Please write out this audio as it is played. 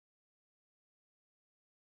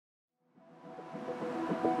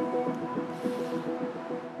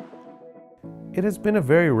It has been a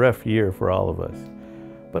very rough year for all of us,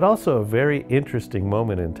 but also a very interesting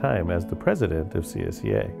moment in time as the president of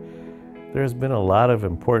CSEA. There has been a lot of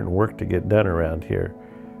important work to get done around here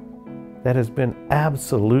that has been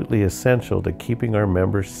absolutely essential to keeping our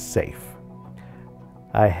members safe.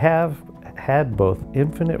 I have had both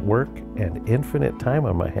infinite work and infinite time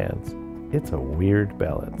on my hands. It's a weird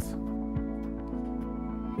balance.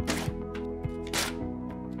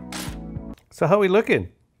 So how are we looking?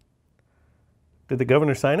 Did the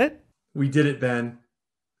governor sign it? We did it, Ben.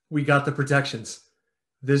 We got the protections.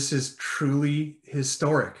 This is truly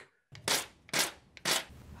historic.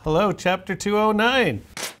 Hello, Chapter 209.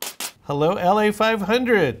 Hello, LA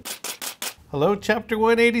 500. Hello, Chapter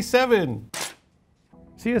 187.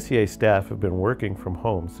 CSEA staff have been working from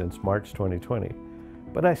home since March 2020,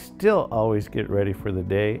 but I still always get ready for the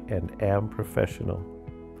day and am professional.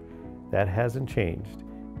 That hasn't changed,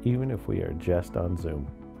 even if we are just on Zoom.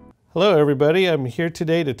 Hello, everybody. I'm here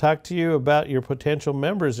today to talk to you about your potential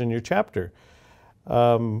members in your chapter.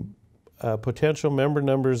 Potential member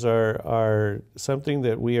numbers are something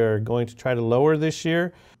that we are going to try to lower this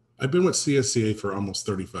year. I've been with CSEA for almost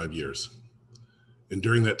 35 years. And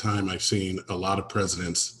during that time, I've seen a lot of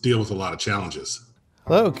presidents deal with a lot of challenges.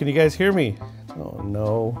 Hello, can you guys hear me? Oh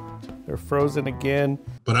no, they're frozen again.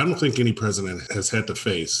 But I don't think any president has had to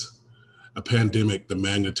face a pandemic the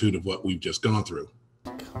magnitude of what we've just gone through.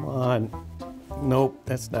 Come on. Nope,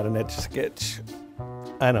 that's not an Etch-a-Sketch.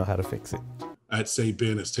 I know how to fix it. I'd say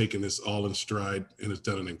Ben has taken this all in stride and has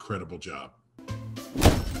done an incredible job.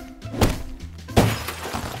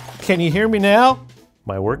 Can you hear me now?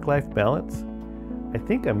 My work-life balance? I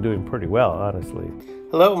think I'm doing pretty well, honestly.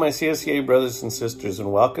 Hello, my CSEA brothers and sisters,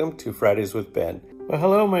 and welcome to Fridays with Ben. Well,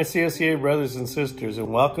 hello, my CSEA brothers and sisters, and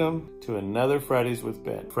welcome to another Fridays with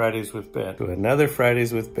Ben. Fridays with Ben. To another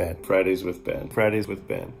Fridays with Ben. Fridays with Ben. Fridays with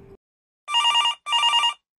Ben.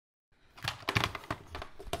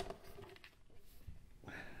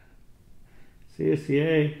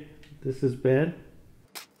 CSEA, this is Ben.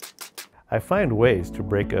 I find ways to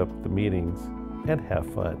break up the meetings and have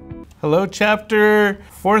fun. Hello, Chapter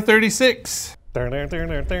 436. Chapter 007.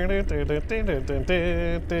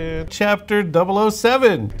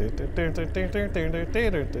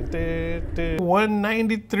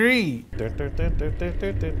 193.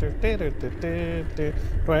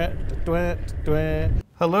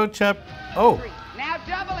 Hello, Oh,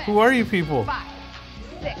 who are you people? 5,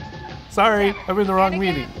 6, Sorry, I'm in the wrong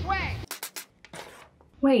meeting.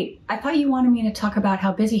 Wait, I thought you wanted me to talk about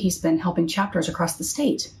how busy he's been helping chapters across the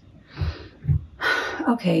state.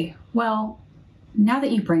 Okay, well, now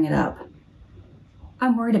that you bring it up,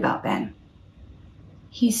 I'm worried about Ben.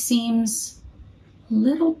 He seems a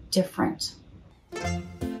little different.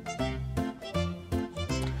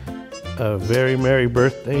 A very merry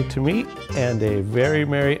birthday to me and a very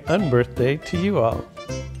merry unbirthday to you all.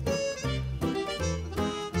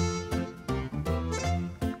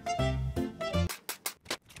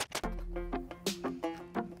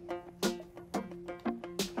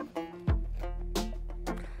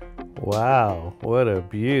 Wow, what a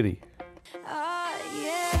beauty.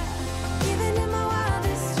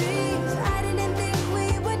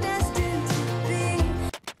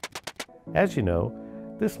 As you know,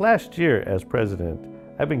 this last year as president,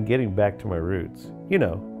 I've been getting back to my roots. You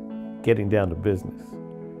know, getting down to business.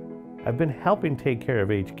 I've been helping take care of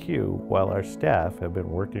HQ while our staff have been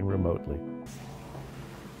working remotely.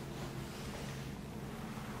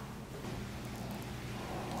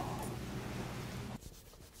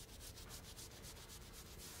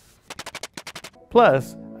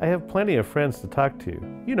 Plus, I have plenty of friends to talk to.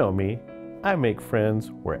 You know me, I make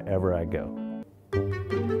friends wherever I go.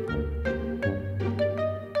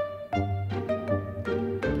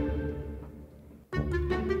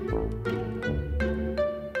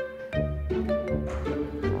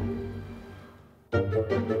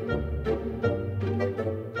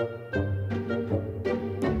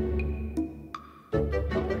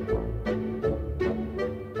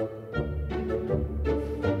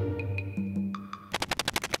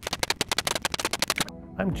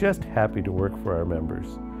 I'm just happy to work for our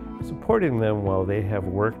members, supporting them while they have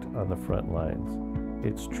worked on the front lines.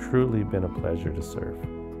 It's truly been a pleasure to serve.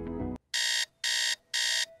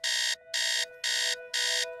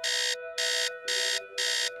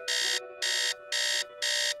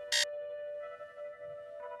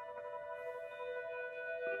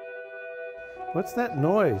 What's that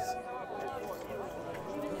noise?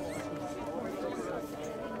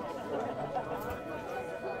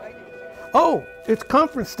 Oh, it's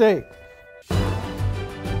conference day.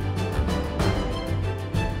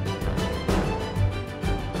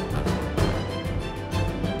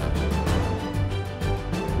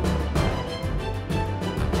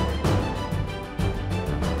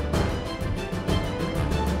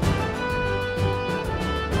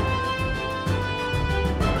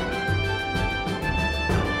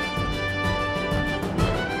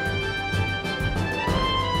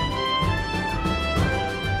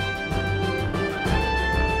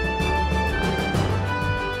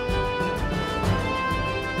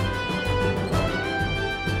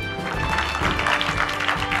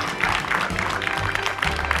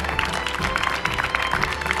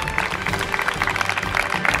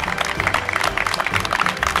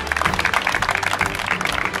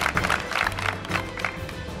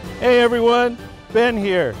 Hey everyone, Ben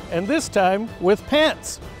here, and this time with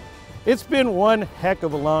pants. It's been one heck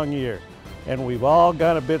of a long year, and we've all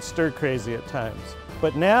gone a bit stir crazy at times.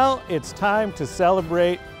 But now it's time to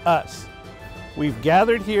celebrate us. We've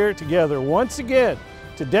gathered here together once again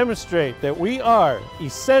to demonstrate that we are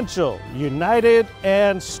essential, united,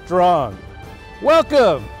 and strong.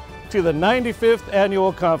 Welcome to the 95th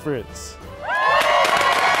Annual Conference.